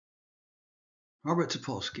Robert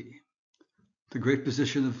Sapolsky, the great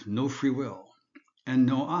position of no free will and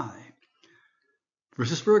no I,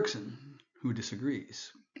 versus Bergson, who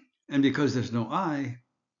disagrees. And because there's no I,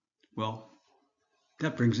 well,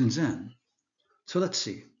 that brings in Zen. So let's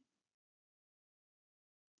see.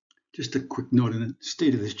 Just a quick note on the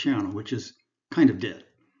state of this channel, which is kind of dead.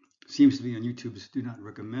 Seems to be on YouTube's do not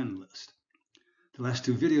recommend list. The last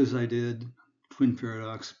two videos I did, twin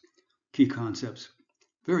paradox, key concepts,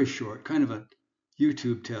 very short, kind of a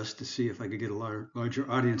YouTube test to see if I could get a larger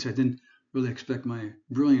audience. I didn't really expect my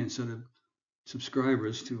brilliant set of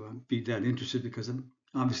subscribers to be that interested because I've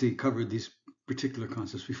obviously covered these particular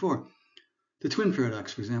concepts before. The twin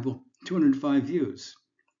paradox, for example, 205 views.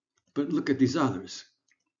 But look at these others.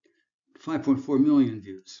 5.4 million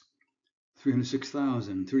views,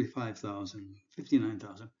 306,000, 35,000,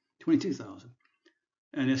 59,000, 22,000.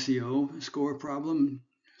 An SEO score problem,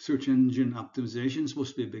 search engine optimization, is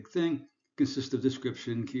supposed to be a big thing. Consists of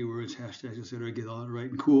description, keywords, hashtags, etc. Get all that right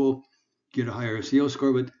and cool, get a higher SEO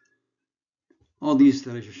score. But all these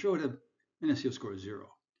that I just showed have an SEO score of 0.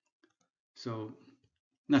 So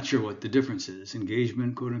not sure what the difference is.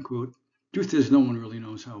 Engagement, quote unquote. Truth is, no one really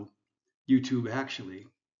knows how YouTube actually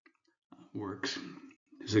works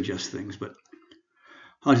to suggest things, but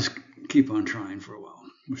I'll just keep on trying for a while.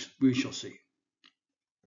 We shall see.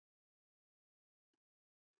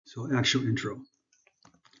 So, actual intro.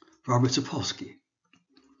 Robert Sapolsky,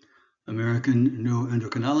 American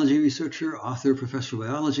neuroendocrinology researcher, author, professor of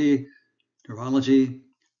biology, neurology,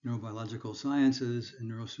 neurobiological sciences, and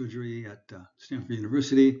neurosurgery at Stanford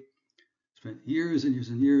University. Spent years and years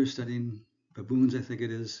and years studying baboons, I think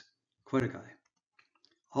it is. Quite a guy.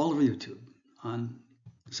 All over YouTube on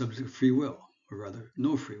the subject of free will, or rather,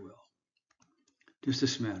 no free will. Just a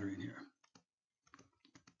smattering here.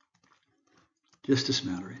 Just a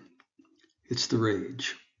smattering. It's the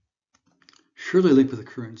rage. Surely linked with the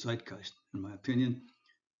current zeitgeist, in my opinion,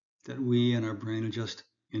 that we and our brain are just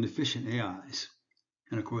inefficient AIs.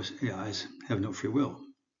 And of course, AIs have no free will,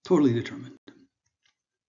 totally determined.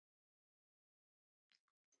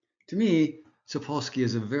 To me, Sapolsky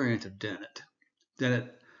is a variant of Dennett.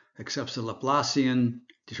 Dennett accepts the Laplacian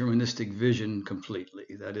deterministic vision completely.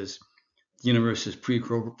 That is, the universe is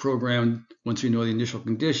pre-programmed. Once we know the initial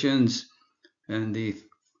conditions and the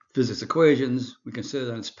physics equations, we consider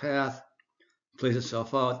that its path plays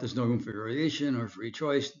itself out. There's no room for variation or free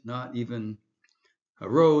choice, not even a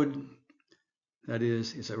road. That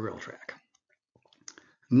is, it's a rail track.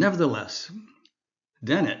 Nevertheless,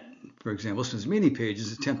 Dennett, for example, spends many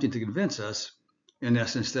pages attempting to convince us, in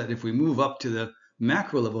essence, that if we move up to the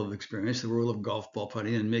macro level of experience, the world of golf ball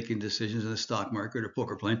putting and making decisions in the stock market or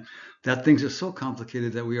poker playing, that things are so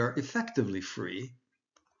complicated that we are effectively free.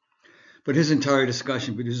 But his entire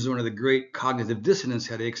discussion produces one of the great cognitive dissonance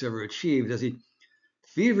headaches ever achieved as he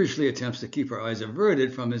feverishly attempts to keep our eyes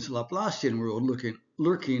averted from his Laplacian world,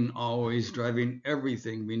 lurking always, driving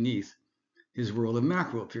everything beneath his world of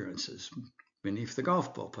macro appearances, beneath the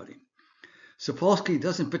golf ball putting. Sapolsky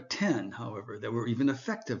doesn't pretend, however, that we're even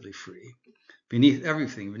effectively free. Beneath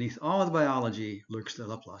everything, beneath all the biology, lurks the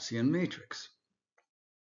Laplacian matrix.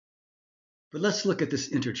 But let's look at this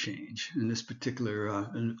interchange in this particular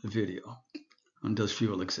video on Does Free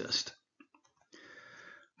Will Exist?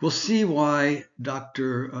 We'll see why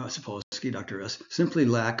Dr. Sapolsky, Dr. S, simply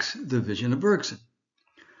lacks the vision of Bergson.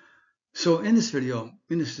 So in this video,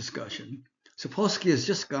 in this discussion, Sapolsky has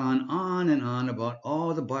just gone on and on about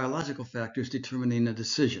all the biological factors determining a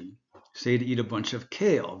decision, say to eat a bunch of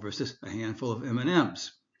kale versus a handful of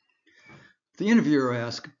M&Ms. The interviewer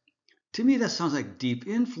asked, to me that sounds like deep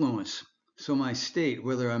influence. So my state,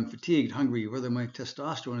 whether I'm fatigued, hungry, whether my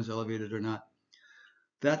testosterone is elevated or not,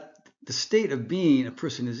 that the state of being a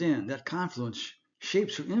person is in, that confluence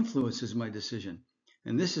shapes or influences my decision.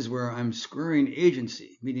 And this is where I'm squaring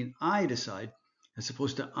agency, meaning I decide, as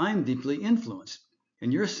opposed to I'm deeply influenced.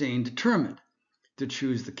 And you're saying determined to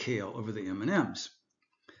choose the kale over the M&Ms.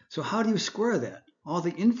 So how do you square that? All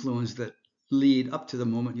the influence that lead up to the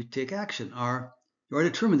moment you take action you are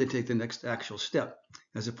determined to take the next actual step,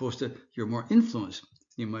 as opposed to you're more influenced,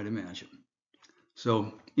 you might imagine.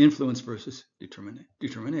 So influence versus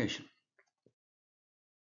determination.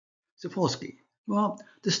 Sapolsky. Well,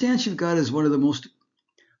 the stance you've got is one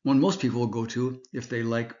most people will go to if they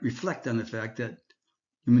reflect on the fact that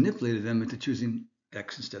you manipulated them into choosing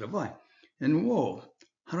X instead of Y. And whoa,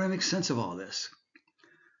 how do I make sense of all this?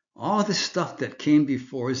 All the stuff that came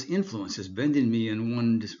before is influence, is bending me in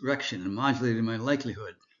one direction and modulating my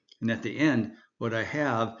likelihood. And at the end, what I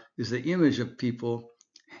have is the image of people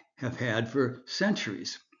have had for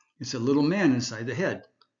centuries. It's a little man inside the head,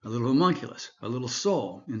 a little homunculus, a little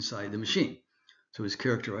soul inside the machine. So he's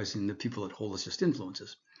characterizing the people that holistic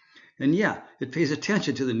influences. And yeah, it pays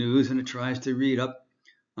attention to the news and it tries to read up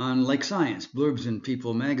on, like science, blurbs in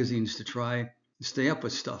People magazines to try to stay up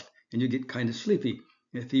with stuff. And you get kind of sleepy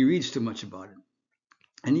if he reads too much about it.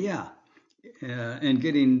 And yeah, and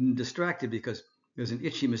getting distracted because there's an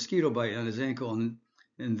itchy mosquito bite on his ankle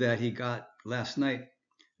and that he got last night.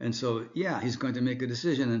 And so, yeah, he's going to make a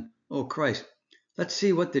decision. And oh, Christ, let's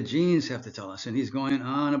see what the genes have to tell us. And he's going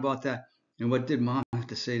on about that. And what did mom have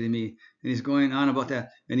to say to me? And he's going on about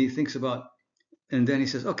that. And he thinks about, and then he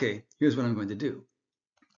says, okay, here's what I'm going to do.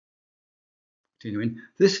 Continuing,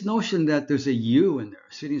 this notion that there's a you in there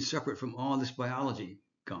sitting separate from all this biology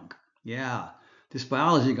gunk. Yeah, this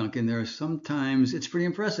biology gunk in there, sometimes it's pretty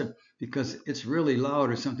impressive because it's really loud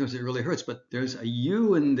or sometimes it really hurts, but there's a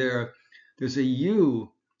you in there. There's a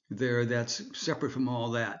you there that's separate from all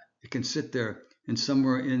that. It can sit there, and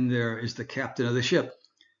somewhere in there is the captain of the ship,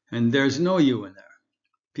 and there's no you in there.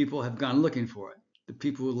 People have gone looking for it. The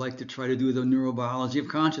people who like to try to do the neurobiology of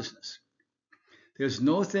consciousness. There's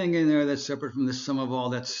no thing in there that's separate from the sum of all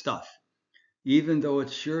that stuff, even though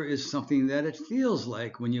it sure is something that it feels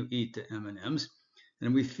like when you eat the M&Ms,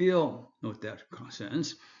 and we feel, note that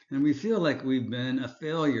sentence, and we feel like we've been a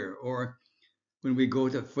failure, or when we go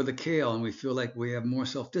for the kale and we feel like we have more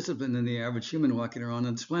self-discipline than the average human walking around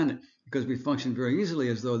on this planet because we function very easily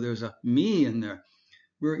as though there's a me in there.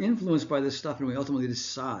 We're influenced by this stuff and we ultimately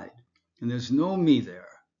decide, and there's no me there.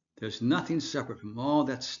 There's nothing separate from all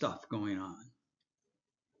that stuff going on.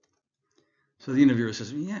 So the interviewer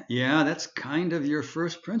says, yeah, that's kind of your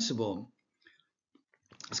first principle.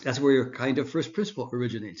 That's where your kind of first principle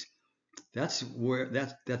originates. That's where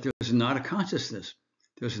that there's not a consciousness.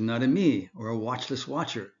 There's not a me or a watchless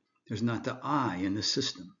watcher. There's not the I in the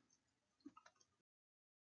system.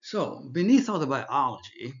 So beneath all the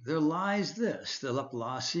biology, there lies this, the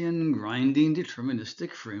Laplacian grinding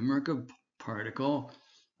deterministic framework of particle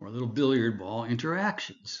or little billiard ball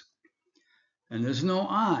interactions. And there's no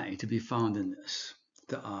I to be found in this.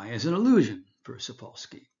 The I is an illusion for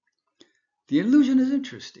Sapolsky. The illusion is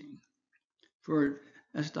interesting, for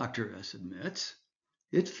as Dr. S admits,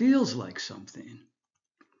 it feels like something.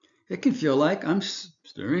 It can feel like I'm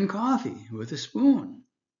stirring coffee with a spoon.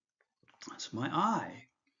 That's my I.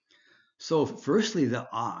 So firstly, the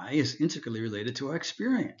I is intricately related to our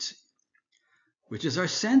experience, which is our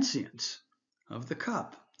sentience of the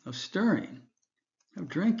cup, of stirring, of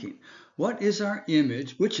drinking. What is our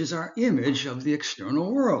image? Which is our image of the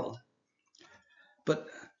external world? But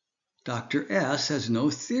Dr. S has no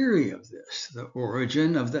theory of this, the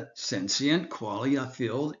origin of the sentient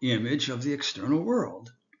qualia-filled image of the external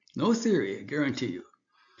world. No theory, I guarantee you.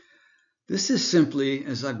 This is simply,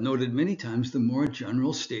 as I've noted many times, the more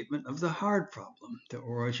general statement of the hard problem, the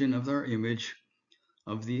origin of our image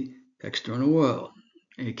of the external world,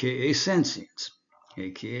 aka sentience,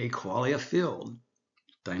 aka qualia-filled,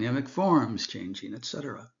 dynamic forms changing,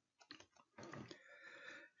 etc.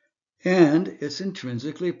 And it's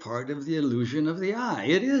intrinsically part of the illusion of the I.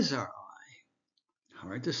 It is our I.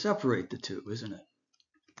 Hard to separate the two, isn't it?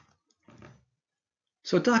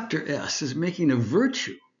 So Dr. S is making a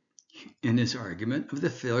virtue in his argument of the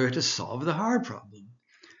failure to solve the hard problem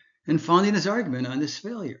and founding his argument on this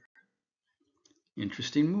failure.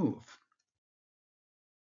 Interesting move.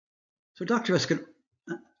 So Dr. S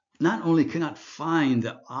not only cannot find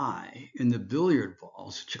the I in the billiard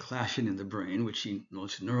balls clashing in the brain, which he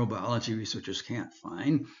knows neurobiology researchers can't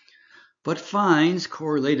find, but finds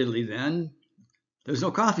correlatedly then there's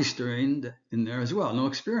no coffee stirring in there as well, no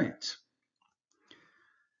experience.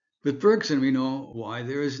 With Bergson, we know why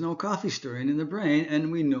there is no coffee stirring in the brain,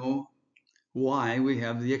 and we know why we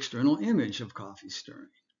have the external image of coffee stirring.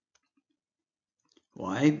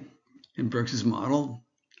 Why? In Bergson's model,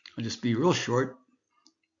 I'll just be real short,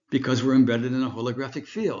 because we're embedded in a holographic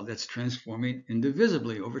field that's transforming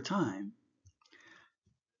indivisibly over time.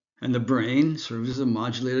 And the brain serves as a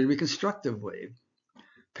modulated reconstructive wave,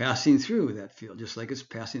 passing through that field, just like it's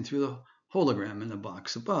passing through the hologram in the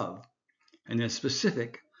box above. And it's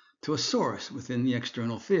specific to a source within the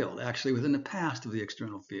external field, actually within the past of the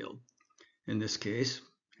external field. In this case,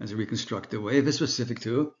 as a reconstructive wave, is specific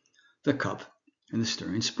to the cup and the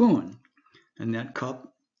stirring spoon. And that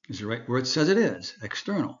cup is right where it says it is,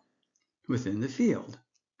 external, within the field.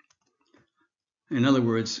 In other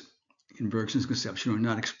words, in Bergson's conception, we're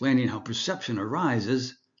not explaining how perception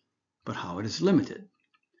arises, but how it is limited,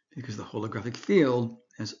 because the holographic field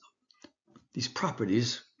has these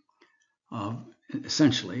properties of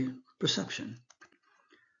essentially perception.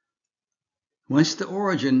 Whence the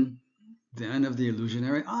origin then of the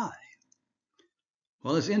illusionary I?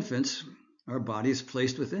 Well, as infants, our body is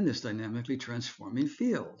placed within this dynamically transforming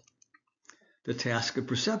field. The task of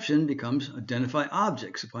perception becomes identify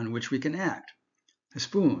objects upon which we can act. A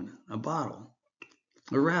spoon, a bottle,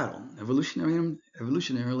 a rattle,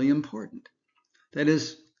 evolutionarily important. That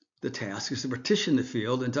is, the task is to partition the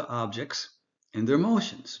field into objects and their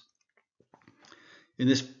motions. In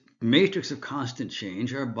this matrix of constant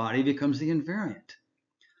change, our body becomes the invariant.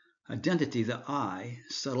 Identity, the I,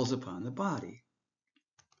 settles upon the body.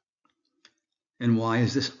 And why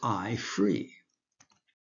is this I free?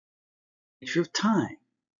 Nature of time.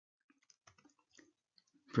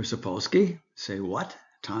 For Sapolsky, say what?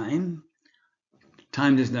 Time?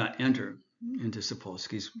 Time does not enter into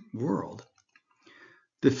Sapolsky's world.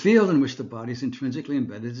 The field in which the body is intrinsically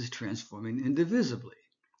embedded is transforming indivisibly,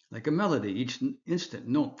 like a melody, each instant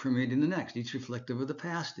note permeating the next, each reflective of the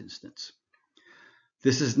past instance.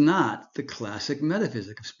 This is not the classic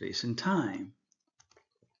metaphysic of space and time.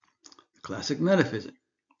 The classic metaphysic,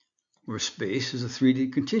 where space is a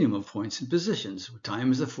 3D continuum of points and positions, where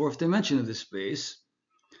time is the fourth dimension of this space,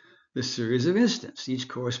 the series of instants, each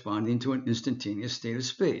corresponding to an instantaneous state of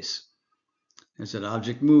space. As that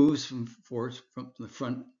object moves from the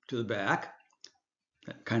front to the back,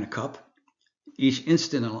 that kind of cup, each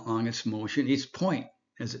instant along its motion, each point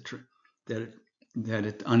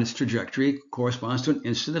on its trajectory corresponds to an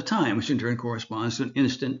instant of time, which in turn corresponds to an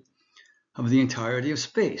instant of the entirety of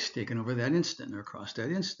space taken over that instant or across that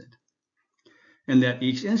instant. And that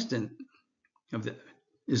each instant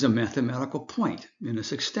is a mathematical point in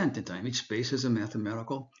its extent in time. Each space is a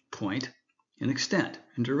mathematical point in extent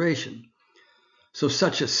and duration. So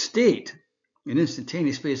such a state in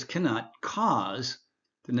instantaneous space cannot cause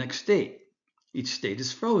the next state. Each state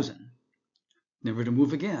is frozen, never to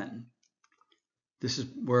move again. This is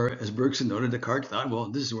where, as Bergson noted, Descartes thought, well,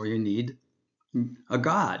 this is where you need a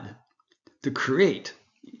God to create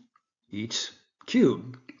each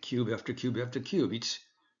cube after cube after cube, each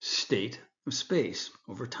state of space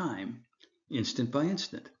over time, instant by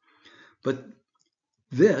instant. But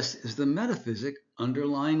this is the metaphysic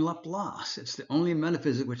underlying Laplace. It's the only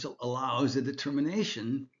metaphysic which allows the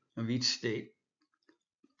determination of each state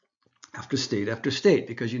after state after state,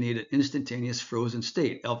 because you need an instantaneous frozen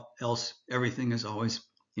state, else everything is always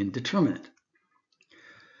indeterminate.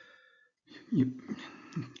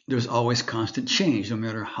 There's always constant change, no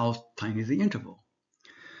matter how tiny the interval.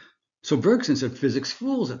 So Bergson said physics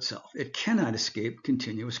fools itself. It cannot escape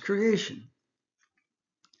continuous creation.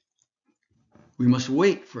 We must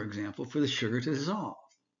wait, for example, for the sugar to dissolve.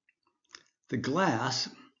 The glass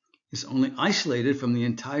is only isolated from the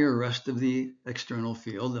entire rest of the external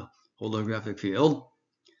field, the holographic field,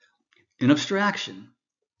 in abstraction.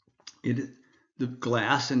 The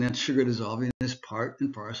glass and that sugar dissolving is part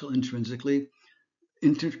and parcel, intrinsically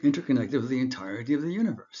interconnected with the entirety of the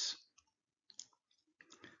universe.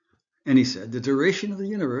 And he said, the duration of the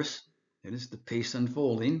universe, that is the pace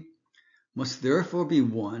unfolding, must therefore be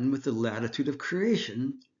one with the latitude of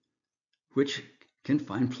creation, which can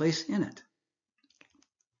find place in it.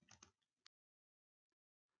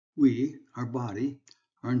 We, our body,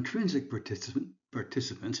 are intrinsic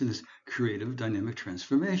participants in this creative dynamic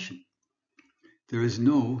transformation. There is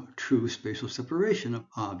no true spatial separation of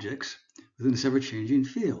objects within this ever-changing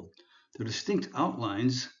field. The distinct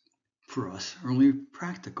outlines for us are only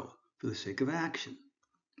practical for the sake of action.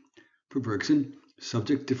 For Bergson,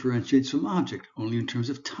 subject differentiates from object only in terms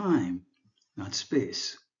of time, not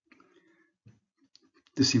space.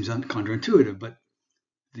 This seems counterintuitive, but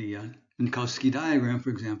the Minkowski diagram, for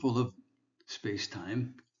example, of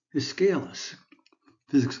space-time is scaleless.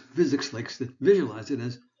 Physics likes to visualize it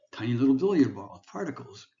as tiny little billiard ball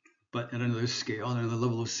particles, but at another scale, at another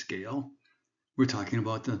level of scale, we're talking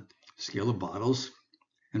about the scale of bottles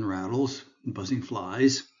and rattles and buzzing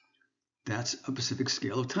flies. That's a specific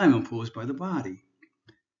scale of time imposed by the body.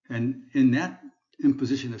 And in that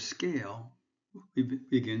imposition of scale, we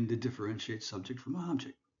begin to differentiate subject from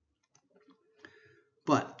object.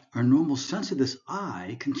 But our normal sense of this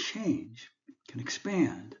I can change, can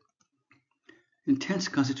expand. Intense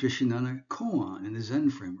concentration on a koan in the Zen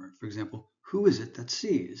framework, for example, who is it that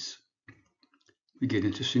sees? We get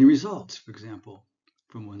interesting results. For example,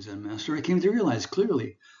 from one Zen master, I came to realize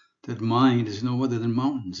clearly that mind is no other than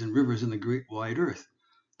mountains and rivers in the great wide earth,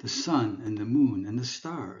 the sun and the moon and the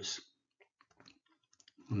stars.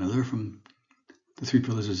 Another from the Three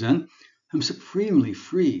Pillars of Zen, I'm supremely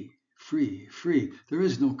free, free, free. There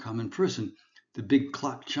is no common person. The big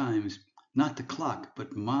clock chimes, not the clock,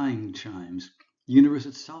 but mind chimes. The universe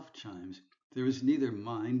itself chimes. There is neither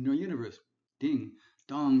mind nor universe. Ding,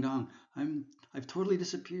 dong, dong. I've totally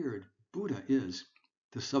disappeared. Buddha is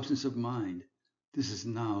the substance of mind. This is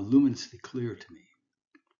now luminously clear to me.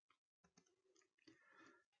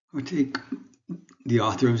 Or take the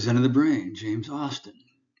author of Zen of the Brain, James Austin.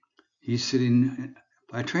 He's sitting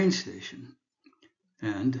by a train station,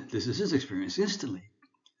 and this is his experience instantly.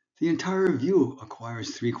 The entire view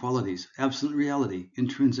acquires three qualities: absolute reality,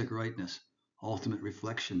 intrinsic rightness, ultimate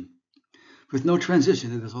reflection. With no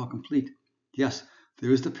transition, it is all complete. Yes,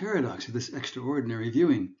 there is the paradox of this extraordinary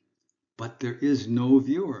viewing, but there is no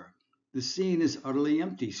viewer. The scene is utterly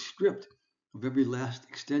empty, stripped of every last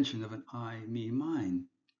extension of an I, me, mine,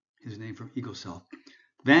 his name from ego self.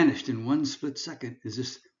 Vanished in one split second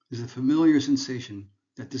is a familiar sensation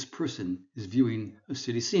that this person is viewing a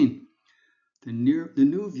city scene. The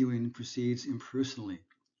new viewing proceeds impersonally,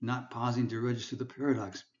 not pausing to register the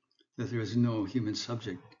paradox that there is no human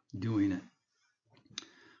subject doing it.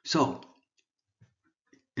 So,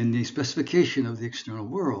 in the specification of the external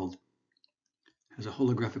world, as a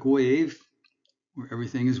holographic wave, where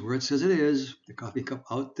everything is where it says it is, the coffee cup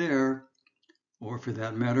out there, or for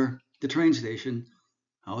that matter, the train station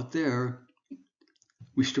out there,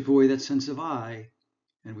 we strip away that sense of I,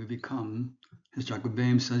 and we become, as Jacob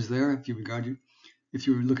Boehme says there, if you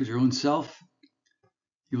look at your own self,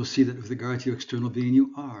 you will see that with regard to your external being,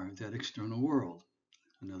 you are that external world.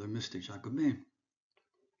 Another mystic, Jacob Boehme.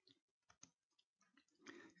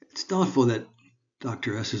 It's doubtful that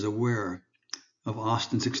Dr. S is aware of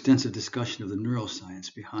Austin's extensive discussion of the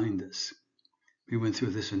neuroscience behind this. We went through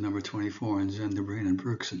this in number 24 in Zen, the Brain, and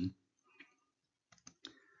Bergson.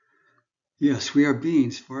 Yes, we are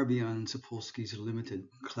beings far beyond Sapolsky's limited,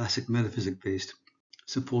 classic metaphysic-based,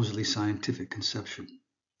 supposedly scientific conception.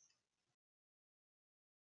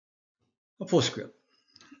 A postscript.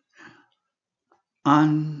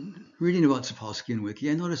 On reading about Sapolsky in Wiki,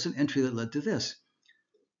 I noticed an entry that led to this.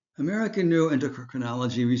 American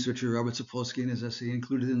neuroendocrinology researcher Robert Sapolsky, in his essay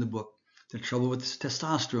included in the book The Trouble with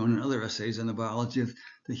Testosterone and other essays on the biology of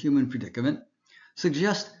the human predicament,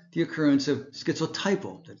 suggest the occurrence of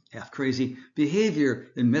schizotypal, that half-crazy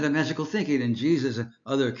behavior in metamagical thinking in Jesus and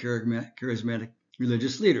other charismatic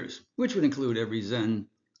religious leaders, which would include every Zen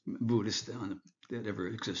Buddhist that ever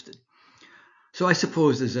existed. So I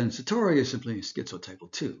suppose the Zen satori is simply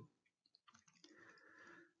schizotypal too.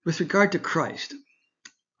 With regard to Christ,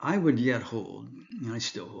 I would yet hold, and I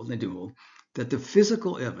still hold, and I do hold, that the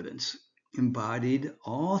physical evidence embedded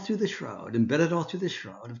all through the shroud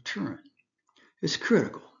of Turin is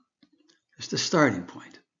critical. It's the starting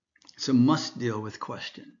point. It's a must deal with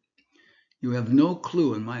question. You have no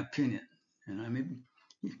clue, in my opinion, and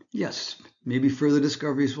maybe further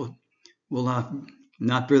discoveries will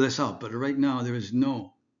not bear this out, but right now there is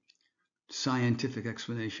no scientific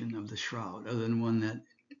explanation of the shroud other than one that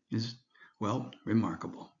is, well,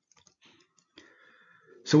 remarkable.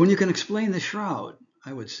 So when you can explain the shroud,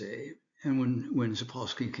 I would say, and when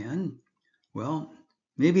Sapolsky can, well,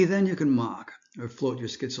 maybe then you can mock or float your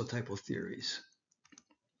schizotypal theories.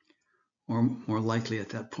 Or more likely at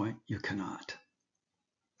that point, you cannot.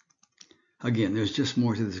 Again, there's just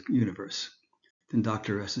more to this universe than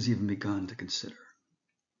Dr. S has even begun to consider.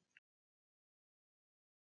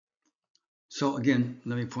 So again,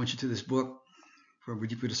 let me point you to this book for a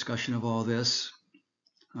deeper discussion of all this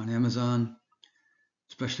on Amazon,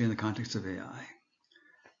 especially in the context of AI.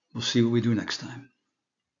 We'll see what we do next time.